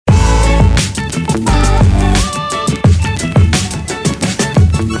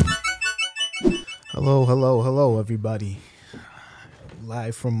Hello, hello, hello, everybody.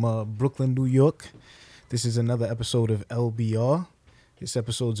 Live from Brooklyn, New York. This is another episode of LBR. This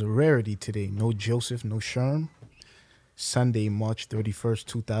episode's a rarity today. No Joseph, no Sherm. Sunday, March 31st,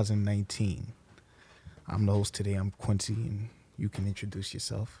 2019. I'm the host today. I'm Quincy, and you can introduce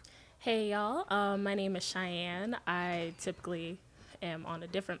yourself. Hey, y'all. My name is Cheyenne. I typically am on a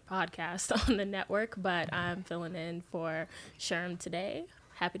different podcast on the network, but I'm filling in for Sherm today.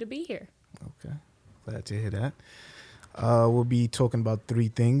 Happy to be here. Okay. Glad to hear that. We'll be talking about three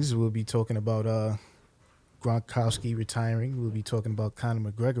things. We'll be talking about Gronkowski retiring. We'll be talking about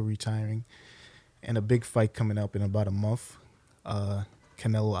Conor McGregor retiring. And a big fight coming up in about a month.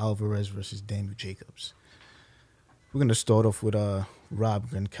 Canelo Alvarez versus Daniel Jacobs. We're going to start off with Rob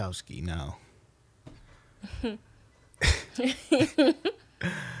Gronkowski now.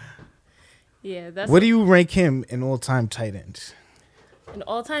 Yeah, that's What do you rank him in all-time tight ends? in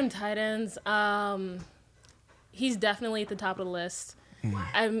all-time tight ends. He's definitely at the top of the list.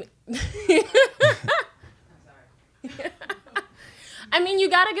 I'm. I mean, you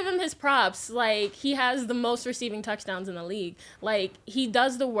got to give him his props. Like, he has the most receiving touchdowns in the league. Like, he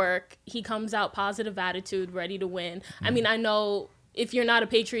does the work. He comes out positive attitude, ready to win. I mean, I know if you're not a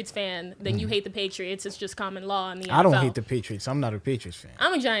Patriots fan, then you hate the Patriots. It's just common law in the NFL. I don't hate the Patriots. I'm not a Patriots fan.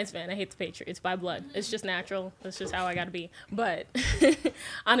 I'm a Giants fan. I hate the Patriots by blood. It's just natural. That's just how I got to be. But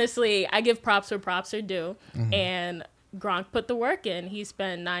honestly, I give props where props are due. And Gronk put the work in. He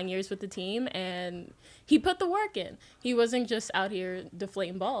spent 9 years with the team, and he put the work in. He wasn't just out here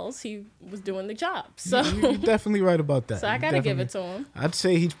deflating balls. He was doing the job. So You're definitely right about that. So I got to give it to him. I'd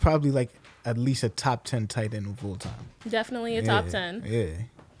say he's probably like at least a top 10 tight end of all time. Definitely a top 10. Yeah.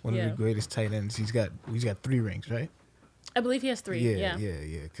 One of Yeah. the greatest tight ends. He's got 3 rings, right? I believe he has 3. Yeah.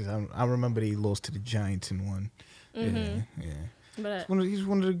 Because I remember they lost to the Giants in one. Yeah. But He's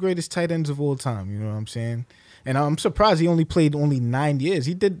one of the greatest tight ends of all time. You know what I'm saying? And I'm surprised he only played 9 years.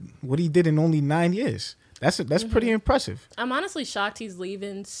 He did what he did in only 9 years. That's pretty impressive. I'm honestly shocked he's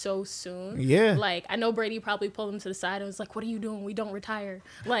leaving so soon. Yeah. Like, I know Brady probably pulled him to the side and was like, what are you doing? We don't retire.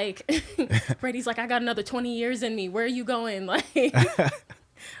 Like, Brady's like, I got another 20 years in me. Where are you going? Like,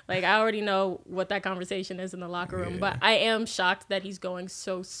 like, I already know what that conversation is in the locker room. Yeah. But I am shocked that he's going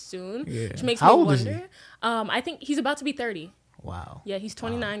so soon, Yeah. which makes How me old is wonder. I think he's about to be 30. Wow. Yeah, he's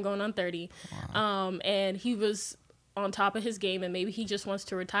 29 going on 30. And he was on top of his game, and maybe he just wants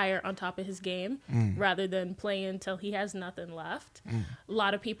to retire on top of his game rather than play until he has nothing left. A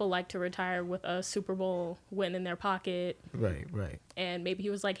lot of people like to retire with a Super Bowl win in their pocket. Right. And maybe he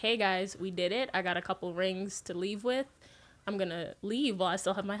was like, hey, guys, we did it. I got a couple rings to leave with. I'm going to leave while I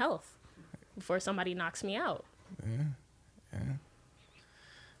still have my health before somebody knocks me out. Yeah.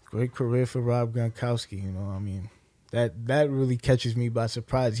 Great career for Rob Gronkowski. You know, I mean, that really catches me by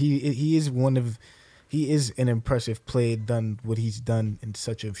surprise. He is an impressive player, done what he's done in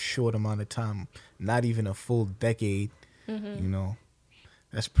such a short amount of time, not even a full decade. You know,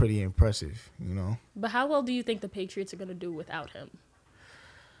 that's pretty impressive. You know, But how well do you think the Patriots are going to do without him?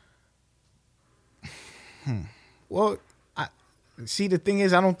 well, see, the thing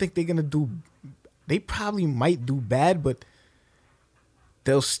is, I don't think they're gonna do. They probably might do bad, but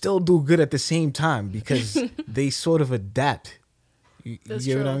they'll still do good at the same time because they sort of adapt. You That's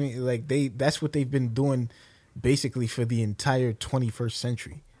get what I true. mean? Like that's what they've been doing basically for the entire 21st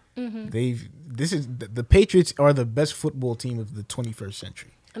century. The Patriots are the best football team of the 21st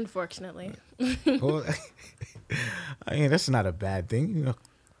century. Unfortunately. Well, I mean, that's not a bad thing. You know,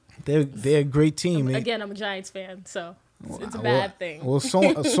 they're a great team. Again, I'm a Giants fan, so it's a bad thing. Well, so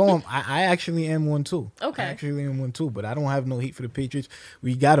am I actually am one too. Okay. I actually am one too, but I don't have no hate for the Patriots.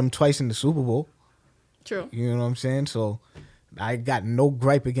 We got them twice in the Super Bowl. True. You know what I'm saying? So I got no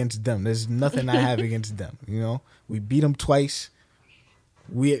gripe against them. There's nothing I have against them. You know, we beat them twice.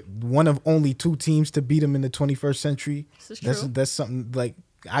 We're one of only 2 teams to beat them in the 21st century. This is true. That's something like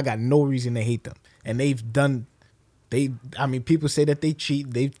I got no reason to hate them. And I mean, people say that they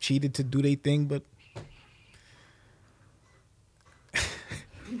cheat. They've cheated to do their thing, but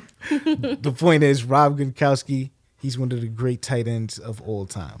the point is, Rob Gronkowski, he's one of the great tight ends of all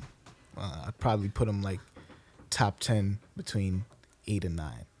time. I'd probably put him like top 10 between 8 and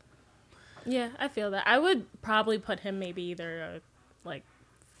 9. Yeah, I feel that. I would probably put him maybe either like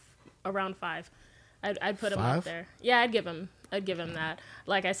around 5. I'd put him 5? up there. Yeah, I'd give him that.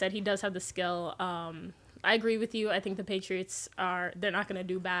 Like I said, he does have the skill. I agree with you. I think the Patriots they're not going to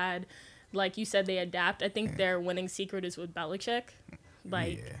do bad. Like you said, they adapt. I think their winning secret is with Belichick.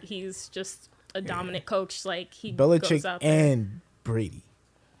 Like he's just a dominant coach. Like he goes Belichick out there. and Brady.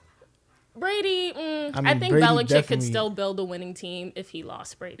 Brady, I I mean, think Brady Belichick could definitely- still build a winning team if he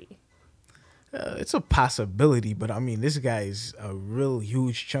lost Brady. It's a possibility, but I mean, this guy is a real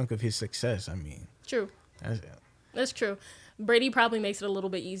huge chunk of his success. I mean, True. That's true. Brady probably makes it a little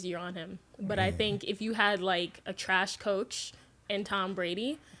bit easier on him. But I think if you had like a trash coach and Tom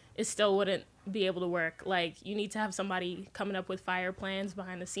Brady, it still wouldn't be able to work. Like, you need to have somebody coming up with fire plans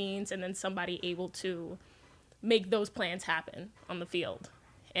behind the scenes and then somebody able to make those plans happen on the field.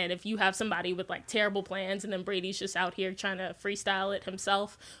 And if you have somebody with like terrible plans and then Brady's just out here trying to freestyle it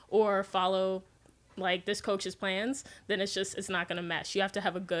himself or follow like this coach's plans, then it's not going to mesh. You have to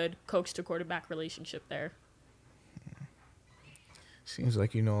have a good coach to quarterback relationship there. Seems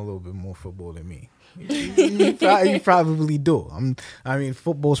like you know a little bit more football than me. You probably do. I mean,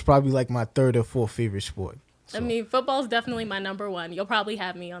 football's probably like my third or fourth favorite sport. So. I mean, football's definitely my number one. You'll probably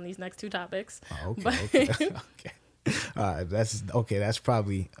have me on these next two topics. Oh, okay. That's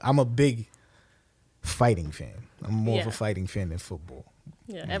probably. I'm a big fighting fan. I'm more of a fighting fan than football.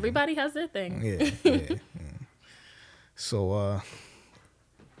 Yeah, everybody has their thing. Yeah. So,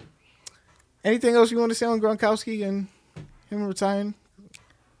 anything else you want to say on Gronkowski and him retiring?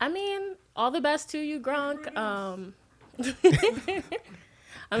 I mean, all the best to you, Gronk.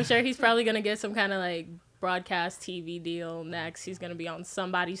 I'm sure he's probably going to get some kind of like broadcast TV deal next. He's going to be on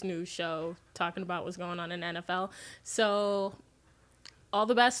somebody's news show talking about what's going on in NFL. So all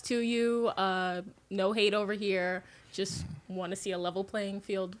the best to you. No hate over here. Just want to see a level playing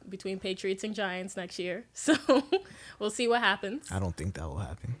field between Patriots and Giants next year. So we'll see what happens. I don't think that will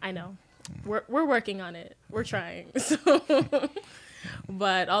happen. I know. We're working on it. We're trying. So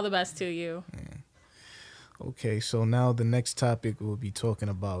but all the best to you. Yeah. Okay, so now the next topic we'll be talking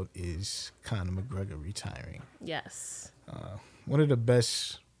about is Conor McGregor retiring. Yes. One of the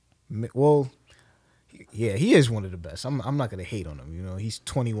best. Well, yeah, he is one of the best. I'm not gonna hate on him. You know, he's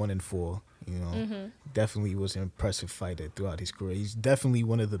 21-4. You know, definitely was an impressive fighter throughout his career. He's definitely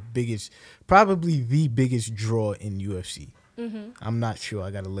one of the biggest, probably the biggest draw in UFC. I'm not sure.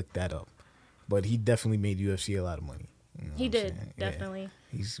 I got to look that up. But he definitely made UFC a lot of money. You know he did, definitely.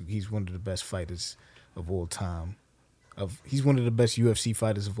 Yeah. He's one of the best fighters of all time. He's one of the best UFC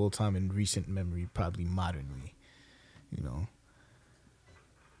fighters of all time in recent memory, probably modernly. You know.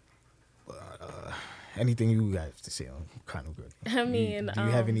 But, anything you guys have to say on Conor McGregor? I mean, do you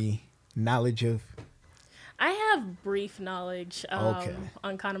have any knowledge of? I have brief knowledge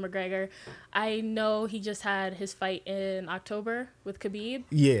on Conor McGregor. I know he just had his fight in October with Khabib.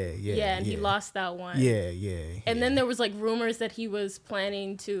 Yeah, and he lost that one. Yeah. And then there was like rumors that he was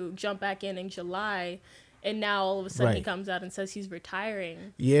planning to jump back in July, and now all of a sudden he comes out and says he's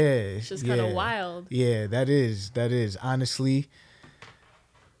retiring. Yeah, it's just kind of wild. Yeah, that is honestly.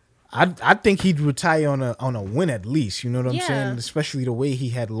 I think he'd retire on a win at least. You know what I'm saying? Especially the way he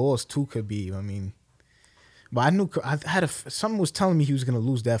had lost to Khabib. I mean. But I knew someone was telling me he was gonna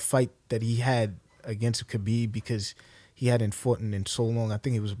lose that fight that he had against Khabib because he hadn't fought in so long. I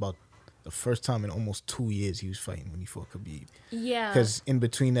think it was about the first time in almost 2 years he was fighting when he fought Khabib. Yeah. Because in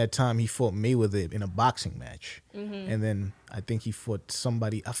between that time he fought Mayweather in a boxing match, and then I think he fought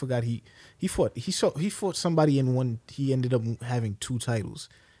somebody. I forgot he fought somebody in one. He ended up having 2 titles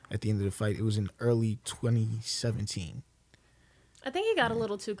at the end of the fight. It was in early 2017. I think he got a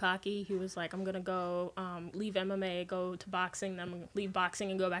little too cocky. He was like, I'm going to go leave MMA, go to boxing, then I'm going to leave boxing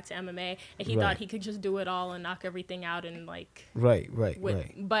and go back to MMA. And he thought he could just do it all and knock everything out and like... Right.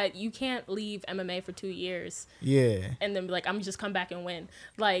 But you can't leave MMA for 2 years. Yeah. And then be like, I'm just come back and win.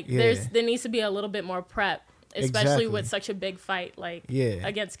 Like, there needs to be a little bit more prep, especially with such a big fight like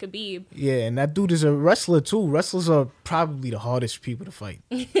against Khabib. Yeah, and that dude is a wrestler too. Wrestlers are probably the hardest people to fight.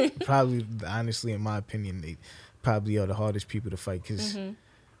 Probably, honestly, in my opinion, they... probably are the hardest people to fight because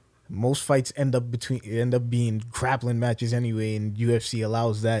most fights end up being grappling matches anyway, and UFC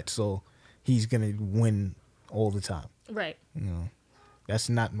allows that, so he's gonna win all the time. Right. You know, that's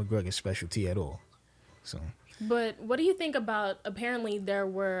not McGregor's specialty at all. So. But what do you think about? Apparently, there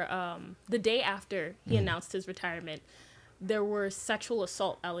were the day after he announced his retirement, there were sexual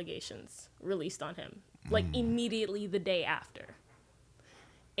assault allegations released on him, like immediately the day after.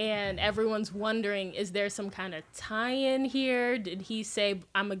 And everyone's wondering, is there some kind of tie-in here? Did he say,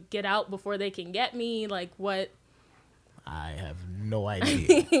 I'm going to get out before they can get me? Like, what? I have no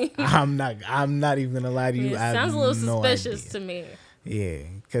idea. I'm not even going to lie to you. It sounds a little suspicious to me. Yeah,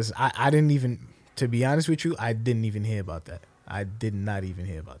 because I didn't even, to be honest with you, I didn't even hear about that. I did not even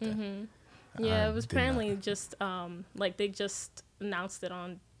hear about that. Yeah, it was apparently just, like, they just announced it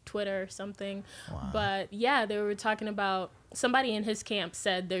on Twitter or something. Wow. But yeah, they were talking about somebody in his camp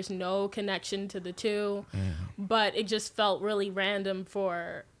said there's no connection to the two, but it just felt really random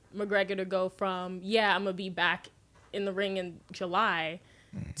for McGregor to go from, I'm gonna be back in the ring in July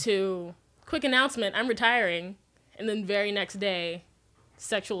to quick announcement, I'm retiring. And then very next day,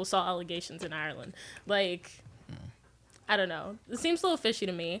 sexual assault allegations in Ireland. Like, I don't know. It seems a little fishy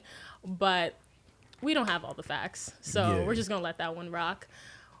to me, but we don't have all the facts. So we're just going to let that one rock.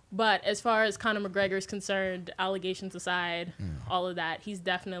 But as far as Conor McGregor is concerned, allegations aside, all of that, he's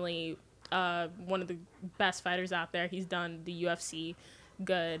definitely one of the best fighters out there. He's done the UFC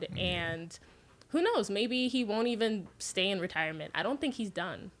good. And who knows? Maybe he won't even stay in retirement. I don't think he's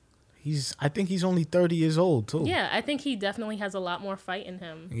done. I think he's only 30 years old, too. Yeah, I think he definitely has a lot more fight in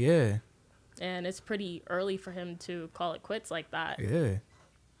him. Yeah. And it's pretty early for him to call it quits like that. Yeah.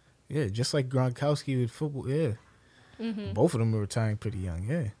 Yeah, just like Gronkowski with football. Yeah. Both of them are retiring pretty young.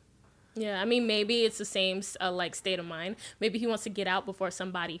 Yeah. Yeah, I mean, maybe it's the same like state of mind. Maybe he wants to get out before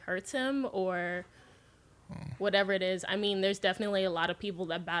somebody hurts him or whatever it is. I mean, there's definitely a lot of people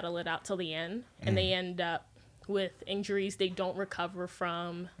that battle it out till the end, and they end up with injuries they don't recover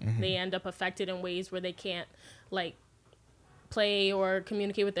from. They end up affected in ways where they can't, like, play or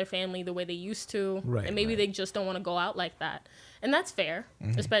communicate with their family the way they used to. Right, and maybe they just don't want to go out like that. And that's fair,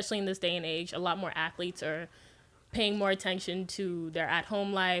 especially in this day and age. A lot more athletes are paying more attention to their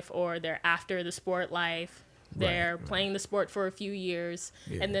at-home life or their after-the-sport life. They're playing the sport for a few years,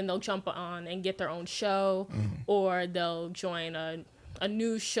 and then they'll jump on and get their own show, or they'll join a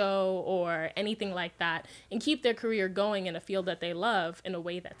news show or anything like that and keep their career going in a field that they love in a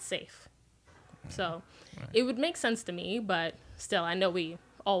way that's safe. So it would make sense to me, but still, I know we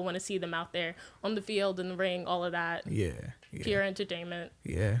all want to see them out there on the field, in the ring, all of that. Yeah. Pure entertainment.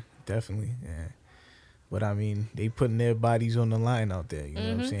 Yeah, definitely. Yeah. But I mean, they putting their bodies on the line out there, you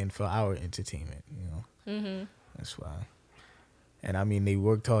know what I'm saying, for our entertainment, you know. That's why. And I mean, they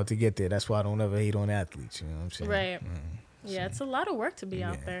worked hard to get there. That's why I don't ever hate on athletes, you know what I'm saying? Right. Yeah, it's a lot of work to be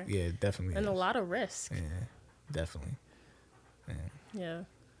out there. Yeah, definitely. And a lot of risk. Yeah, definitely. Yeah.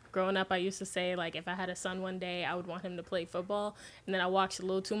 Growing up, I used to say, like, if I had a son one day, I would want him to play football. And then I watched a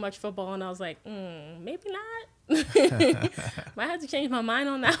little too much football, and I was like, maybe not. Might have to change my mind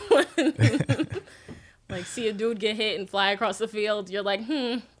on that one. Like, see a dude get hit and fly across the field. You're like,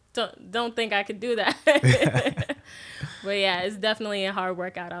 don't think I could do that. But, yeah, it's definitely a hard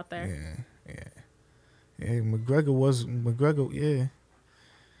workout out there. Yeah, McGregor, yeah.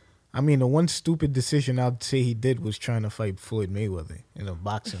 I mean, the one stupid decision I'd say he did was trying to fight Floyd Mayweather in a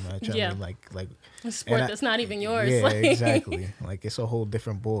boxing match. I mean, like a sport that's not even yours. Yeah, exactly. Like, it's a whole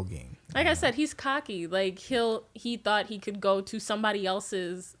different ball game. Like I said, he's cocky. Like, he thought he could go to somebody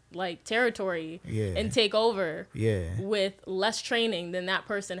else's, like, territory and take over with less training than that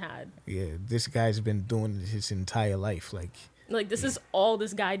person had. Yeah, this guy's been doing it his entire life. Like, this is all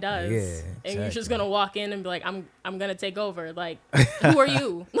this guy does. Yeah, exactly. And you're just gonna walk in and be like, I'm gonna take over. Like, who are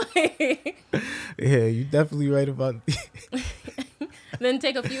you? Yeah, you're definitely right about Then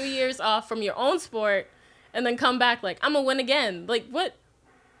take a few years off from your own sport and then come back like, I'm gonna win again. Like, what?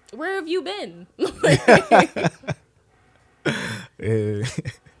 Where have you been?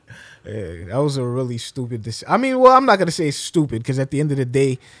 Yeah, that was a really stupid decision. I mean, well, I'm not gonna say it's stupid because at the end of the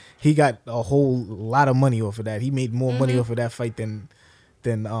day, he got a whole lot of money off of that. He made more money off of that fight than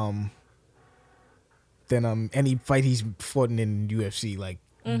any fight he's fought in UFC, like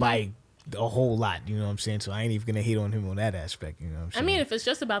by a whole lot. You know what I'm saying? So I ain't even gonna hate on him on that aspect. You know what I'm saying? I mean, if it's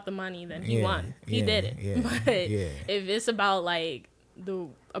just about the money, then he won. He did it. Yeah, but if it's about like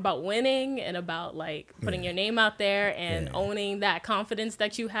about winning and about like putting your name out there and owning that confidence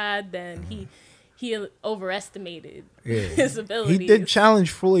that you had, then he overestimated his abilities. He did challenge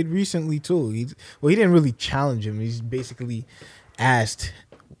Floyd recently too. He didn't really challenge him. He's basically asked,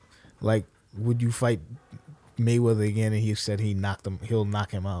 like, would you fight Mayweather again? And he said he'll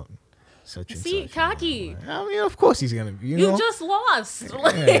knock him out. Such and See, such, cocky. You know? I mean, of course he's gonna. You know? Just lost.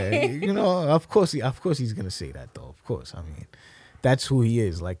 Yeah, you know, of course he's gonna say that though. Of course, I mean, that's who he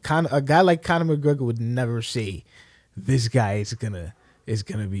is. Like, a guy like Conor McGregor would never say, "This guy is gonna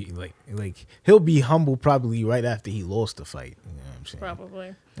be like he'll be humble probably right after he lost the fight." You know what I'm saying?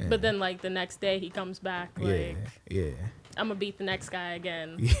 Probably. Yeah. But then like the next day he comes back like, I'm gonna beat the next guy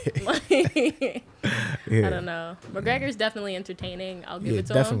again. I don't know. McGregor's definitely entertaining. I'll give it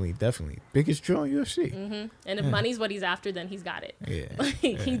to him. Definitely. Biggest draw in UFC. And if money's what he's after, then he's got it.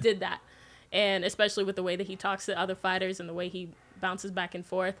 He did that. And especially with the way that he talks to other fighters and the way he bounces back and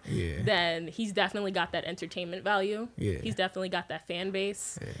forth, then he's definitely got that entertainment value. He's definitely got that fan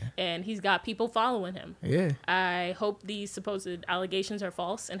base. And he's got people following him. I hope these supposed allegations are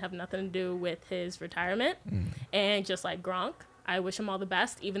false and have nothing to do with his retirement. And just like Gronk, I wish him all the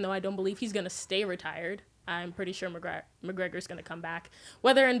best, even though I don't believe he's going to stay retired. I'm pretty sure McGregor's going to come back,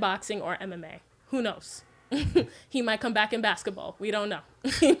 whether in boxing or MMA. Who knows? He might come back in basketball. We don't know.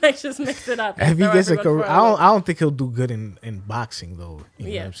 He might just mix it up. If he throw gets a everyone career, for a I loop. don't think he'll do good in boxing though. You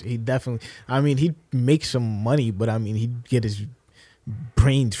know Yeah. what I'm saying? He definitely. I mean, he'd make some money, but I mean, he'd get his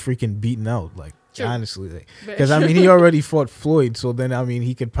brains freaking beaten out. Like True. honestly, Very because I mean, he already fought Floyd, so then I mean,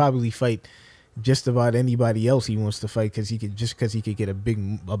 he could probably fight just about anybody else he wants to fight because he could get a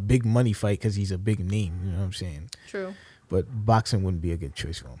big money fight because he's a big name. You know what I'm saying? True. But boxing wouldn't be a good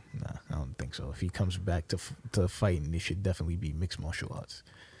choice for him. Nah, I don't think so. If he comes back to fighting, it should definitely be mixed martial arts.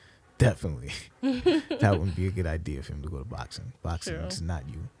 Definitely, that wouldn't be a good idea for him to go to boxing. Boxing True. is not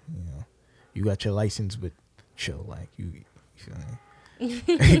you. You know, you got your license, but chill. Like you feel me?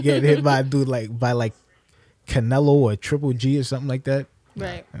 Get hit by a dude like Canelo or Triple G or something like that.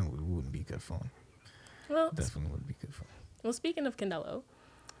 Right. That wouldn't be good for him. Well, Definitely wouldn't be good for him. well, speaking of Canelo,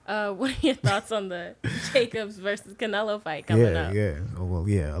 what are your thoughts on the Jacobs versus Canelo fight coming up? Yeah. Oh, well,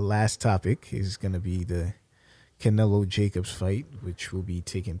 yeah. Our last topic is going to be the Canelo Jacobs fight, which will be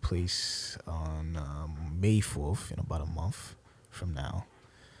taking place on May 4th, in about a month from now.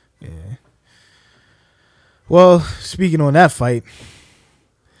 Yeah. Well, speaking on that fight,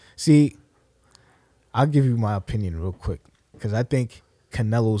 see, I'll give you my opinion real quick because I think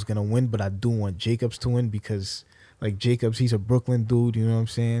Canelo's going to win, but I do want Jacobs to win because, like, Jacobs, he's a Brooklyn dude, you know what I'm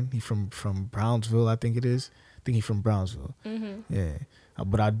saying? He's from Brownsville, I think it is. I think he's from Brownsville. Mm-hmm. Yeah.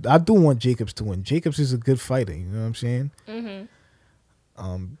 But I do want Jacobs to win. Jacobs is a good fighter, you know what I'm saying?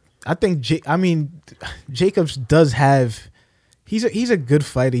 Mm-hmm. I think Jacobs does have he's a good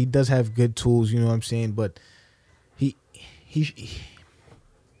fighter. He does have good tools, you know what I'm saying? But he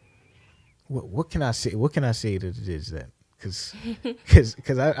what can I say? What can I say that it is that? Because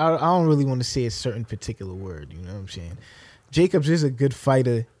I don't really want to say a certain particular word, you know what I'm saying? Jacobs is a good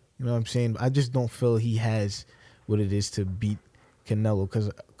fighter, you know what I'm saying? I just don't feel he has what it is to beat Canelo because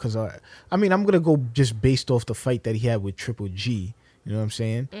I mean, I'm going to go just based off the fight that he had with Triple G, you know what I'm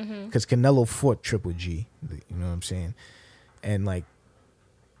saying? Because Canelo fought Triple G, you know what I'm saying? And like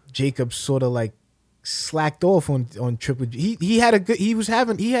Jacobs sort of like slacked off on Triple G. He had a good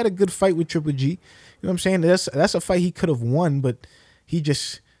fight with Triple G. You know what I'm saying? That's a fight he could have won, but he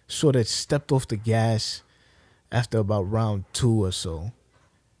just sort of stepped off the gas after about round 2 or so.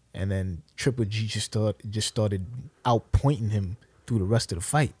 And then Triple G just started outpointing him through the rest of the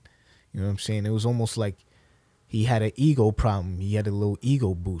fight. You know what I'm saying? It was almost like he had an ego problem. He had a little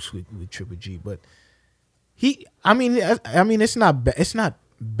ego boost with Triple G, but I mean it's not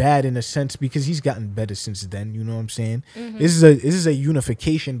bad in a sense because he's gotten better since then. You know what I'm saying? Mm-hmm. This is a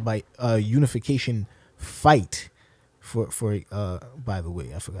unification fight for by the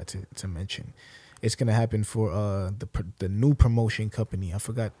way, I forgot to mention. It's gonna happen for the new promotion company. I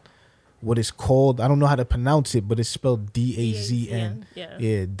forgot what it's called. I don't know how to pronounce it, but it's spelled DAZN. Yeah.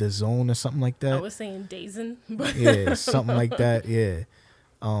 Yeah, DAZN or something like that. I was saying Dazen, but Yeah, something like that. Yeah.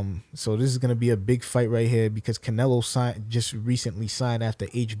 So this is gonna be a big fight right here because Canelo just recently signed after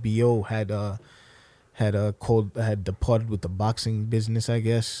HBO had departed with the boxing business, I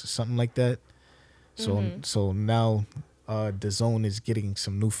guess, something like that. So now DAZN is getting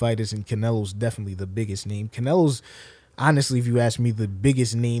some new fighters, and Canelo's definitely the biggest name. Canelo's honestly, if you ask me, the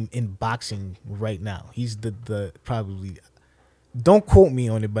biggest name in boxing right now. He's the probably, don't quote me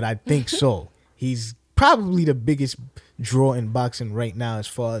on it, but I think so. He's probably the biggest draw in boxing right now as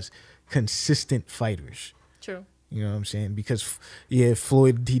far as consistent fighters. true. You know what I'm saying? Because, yeah,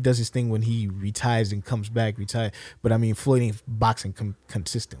 Floyd, he does his thing when he retires and comes back, But, I mean, Floyd ain't boxing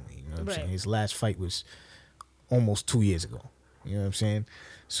consistently. You know what I'm Right. saying? His last fight was almost 2 years ago. You know what I'm saying?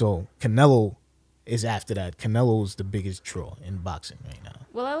 So, Canelo is after that. Canelo is the biggest draw in boxing right now.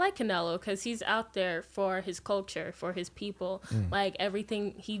 Well, I like Canelo because he's out there for his culture, for his people. Like,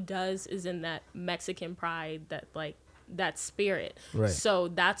 everything he does is in that Mexican pride, that spirit. Right. So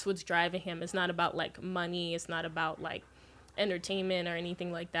that's what's driving him. It's not about, like, money. It's not about, like, entertainment or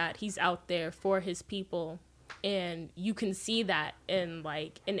anything like that. He's out there for his people. And you can see that in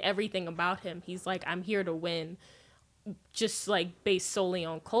everything about him. He's like, I'm here to win, just like based solely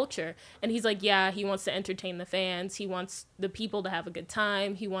on culture. And he's like, yeah, he wants to entertain the fans. He wants the people to have a good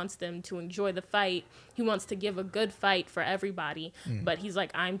time. He wants them to enjoy the fight. He wants to give a good fight for everybody. But he's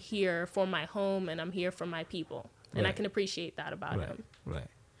like, I'm here for my home and I'm here for my people. And I Right. can appreciate that about him. Right.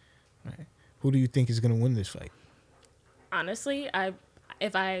 Who do you think is going to win this fight? Honestly,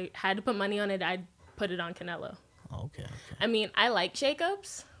 if I had to put money on it, I'd put it on Canelo. Oh, okay. I mean, I like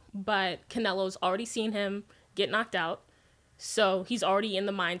Jacobs, but Canelo's already seen him get knocked out. So he's already in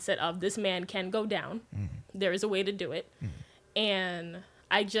the mindset of this man can go down. There is a way to do it. And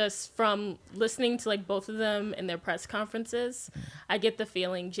I just, from listening to like both of them in their press conferences, I get the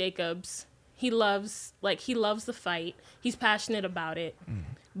feeling Jacobs, he loves the fight. He's passionate about it,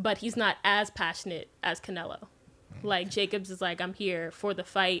 but he's not as passionate as Canelo. Like Jacobs is like, I'm here for the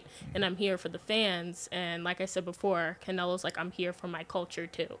fight and I'm here for the fans. And like I said before, Canelo's like, I'm here for my culture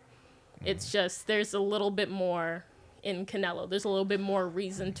too. It's just, there's a little bit more in Canelo. There's a little bit more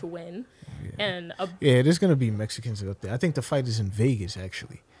reason to win. And there's going to be Mexicans up there. I think the fight is in Vegas,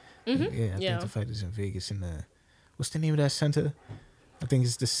 actually. I think the fight is in Vegas in the, what's the name of that center? I think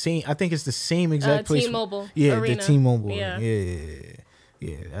it's the same exact place. T-Mobile the Arena. T-Mobile. Yeah.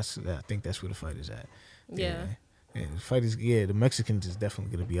 I think that's where the fight is at. Yeah. Yeah, the fight is the Mexicans is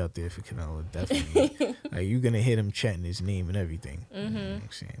definitely gonna be out there for Canelo. Definitely, like you're gonna hit him chanting his name and everything. You know what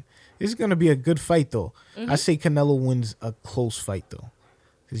I'm saying, this is gonna be a good fight though. I say Canelo wins a close fight though.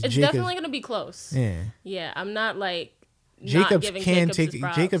 It's definitely gonna be close. Yeah. I'm not like Jacobs can take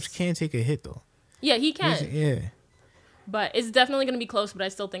a hit though. Yeah, he can. But it's definitely gonna be close. But I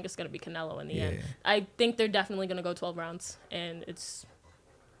still think it's gonna be Canelo in the end. I think they're definitely gonna go 12 rounds, and it's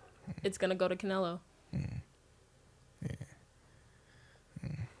gonna go to Canelo.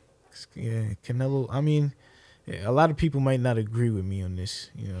 Canelo. I mean, a lot of people might not agree with me on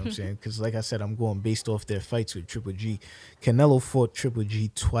this. You know what I'm saying? Because like I said, I'm going based off their fights with Triple G. Canelo fought Triple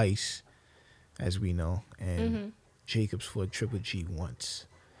G twice, as we know, and Jacobs fought Triple G once.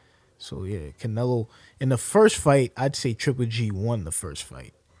 So Canelo in the first fight, I'd say Triple G won the first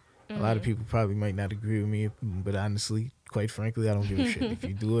fight. A lot of people probably might not agree with me, but honestly, quite frankly, I don't give a shit if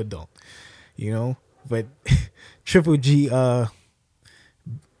you do or don't. You know, but Triple G,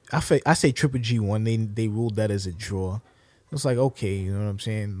 I say Triple G won. They ruled that as a draw. It's like, okay, you know what I'm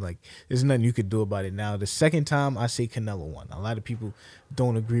saying? Like, there's nothing you could do about it now. The second time, I say Canelo won. A lot of people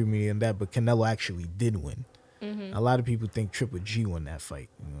don't agree with me on that, but Canelo actually did win. A lot of people think Triple G won that fight.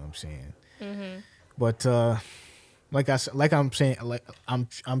 You know what I'm saying? But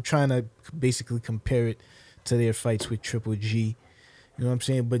I'm trying to basically compare it to their fights with Triple G. You know what I'm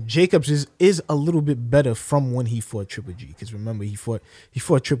saying? But Jacobs is a little bit better from when he fought Triple G. Because remember, he fought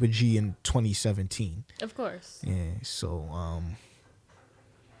Triple G in 2017. Of course. Yeah, so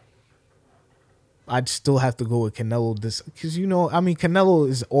I'd still have to go with Canelo. Because, Canelo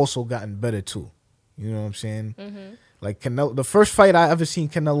has also gotten better too. You know what I'm saying? Like Canelo, the first fight I ever seen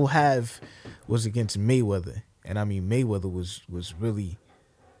Canelo have was against Mayweather. And I mean, Mayweather was really...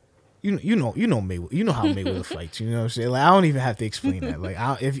 You know Mayweather. You know how Mayweather fights. You know what I'm saying? Like, I don't even have to explain that. Like,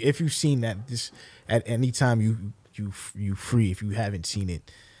 if you've seen that, this at any time you free. If you haven't seen it,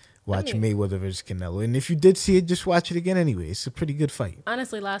 watch Mayweather versus Canelo. And if you did see it, just watch it again anyway. It's a pretty good fight.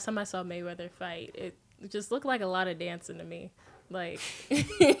 Honestly, last time I saw Mayweather fight, it just looked like a lot of dancing to me. Like,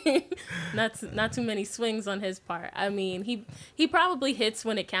 not too many swings on his part. I mean, he probably hits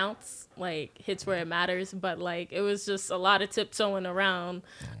when it counts, like hits where it matters. But like, it was just a lot of tiptoeing around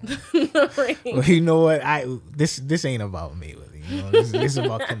the ring. Well, you know what? This ain't about Mayweather. You know, this is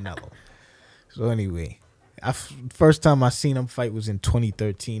about Canelo. So anyway, first time I seen him fight was in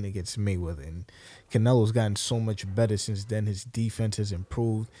 2013 against Mayweather, and Canelo's gotten so much better since then. His defense has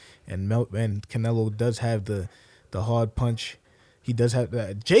improved, and Canelo does have the hard punch. He does have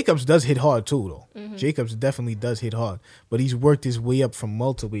that. Jacobs does hit hard too, though. Jacobs definitely does hit hard, but he's worked his way up from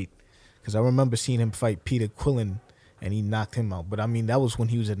welterweight. Because I remember seeing him fight Peter Quillen, and he knocked him out. But I mean, that was when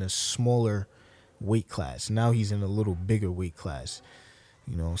he was in a smaller weight class. Now he's in a little bigger weight class.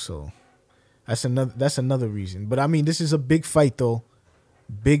 You know, so that's another reason. But I mean, this is a big fight, though.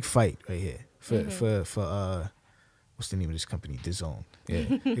 Big fight right here for what's the name of this company? DAZN.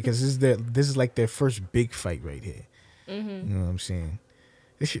 Yeah, because this is like their first big fight right here. You know what I'm saying?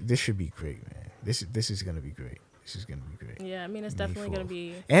 This should be great, man. This is gonna be great. This is gonna be great. Yeah, I mean, it's definitely gonna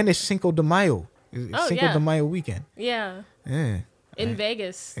be. And it's Cinco de Mayo. It's Cinco de Mayo weekend. Yeah. Yeah. In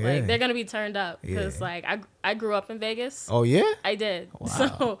Vegas, like they're gonna be turned up because like I grew up in Vegas. Oh yeah. I did. Wow.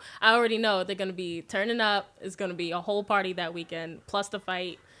 So I already know they're gonna be turning up. It's gonna be a whole party that weekend plus the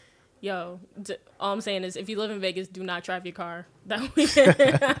fight. Yo, all I'm saying is if you live in Vegas, do not drive your car that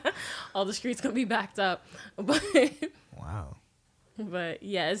weekend. All the streets gonna be backed up. But wow. But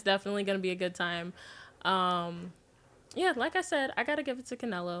yeah, it's definitely gonna be a good time. Yeah, like I said, I gotta give it to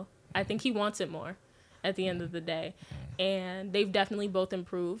Canelo. I think he wants it more at the end of the day. And they've definitely both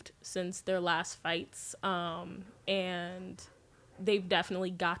improved since their last fights. And they've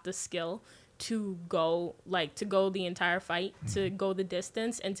definitely got the skill to go the entire fight, to go the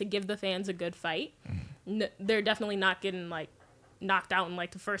distance, and to give the fans a good fight. They're definitely not getting like knocked out in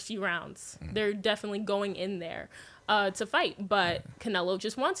like the first few rounds. They're definitely going in there to fight, but Canelo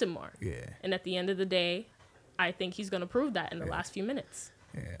just wants it more. Yeah. And at the end of the day, I think he's going to prove that in the last few minutes.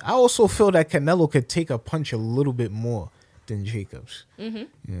 Yeah. I also feel that Canelo could take a punch a little bit more than Jacobs. Mm-hmm. You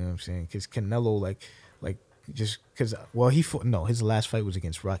know what I'm saying? Because Canelo, like just because, well, his last fight was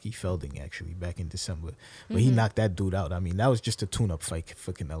against Rocky Felding, actually, back in December. But he knocked that dude out. I mean, that was just a tune-up fight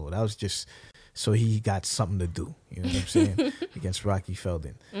for Canelo. That was just so he got something to do. You know what I'm saying? Against Rocky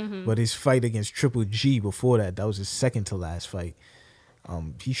Felding. But his fight against Triple G before that was his second to last fight.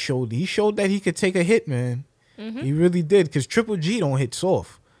 He showed that he could take a hit, man. He really did, because Triple G don't hit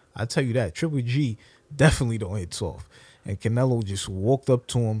soft. I'll tell you that. Triple G definitely don't hit soft. And Canelo just walked up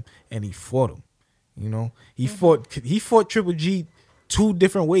to him and he fought him. You know, he fought Triple G two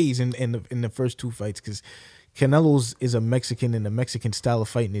different ways in the first two fights, because Canelo's is a Mexican, and the Mexican style of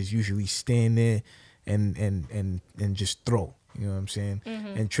fighting is usually stand there and just throw. You know what I'm saying?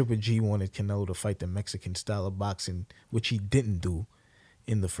 And Triple G wanted Canelo to fight the Mexican style of boxing, which he didn't do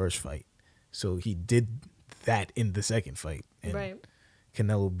in the first fight. So he did that in the second fight. And Right.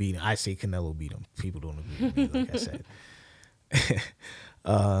 Canelo beat him. I say Canelo beat him. People don't agree with me, like I said.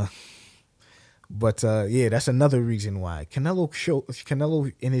 But yeah, that's another reason why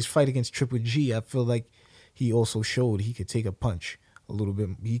Canelo in his fight against Triple G, I feel like he also showed he could take a punch a little bit.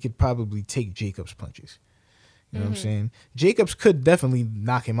 He could probably take Jacobs' punches. You know what I'm saying? Jacobs could definitely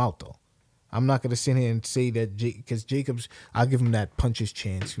knock him out, though. I'm not going to sit here and say that because Jacobs, I'll give him that punches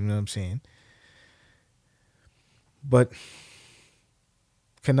chance. You know what I'm saying? But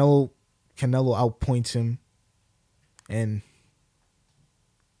Canelo outpoints him, and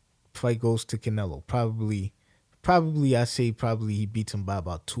fight goes to Canelo. Probably I say he beats him by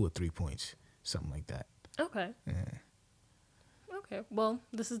about 2 or 3 points, something like that. Okay. Yeah. Okay. Well,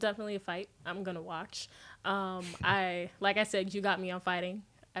 this is definitely a fight I'm gonna watch. Like I said, you got me on fighting.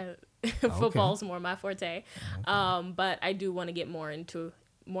 Football's more my forte. Okay. But I do want to get more into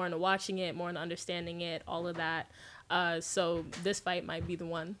watching it, more into understanding it, all of that. So this fight might be the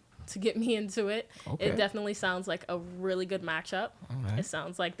one to get me into it. Okay. It definitely sounds like a really good matchup. Right. It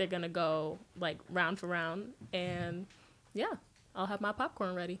sounds like they're gonna go like round for round, and yeah, I'll have my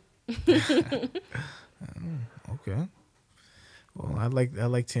popcorn ready. Okay. Well, I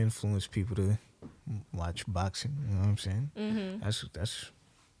like to influence people to watch boxing. You know what I'm saying?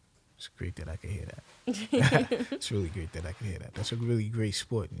 That's great that I can hear that. It's really great that I can hear that. That's a really great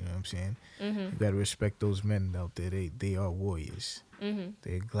sport. You know what I'm saying? You gotta respect those men out there. They are warriors.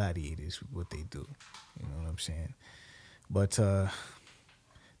 They're gladiators with what they do. You know what I'm saying? But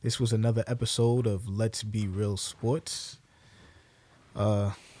this was another episode of Let's Be Real Sports.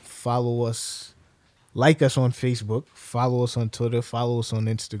 Follow us. Like us on Facebook. Follow us on Twitter. Follow us on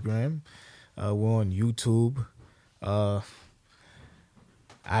Instagram. We're on YouTube.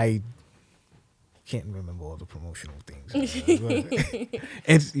 I can't remember all the promotional things.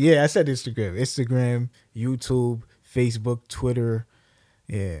 Yeah, I said Instagram, YouTube, Facebook, Twitter.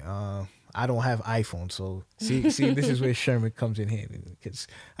 Yeah, I don't have iPhone, so see, this is where Sherman comes in handy, because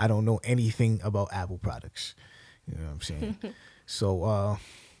I don't know anything about Apple products. You know what I'm saying? So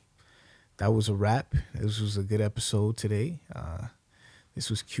that was a wrap. This was a good episode today. This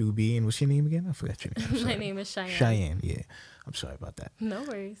was QB, and what's your name again? I forgot your name. My name is Cheyenne. Cheyenne, yeah. I'm sorry about that. No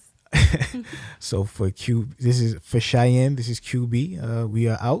worries. So for Cheyenne, this is QB. We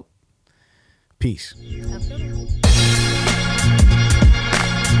are out. Peace. Have a good one.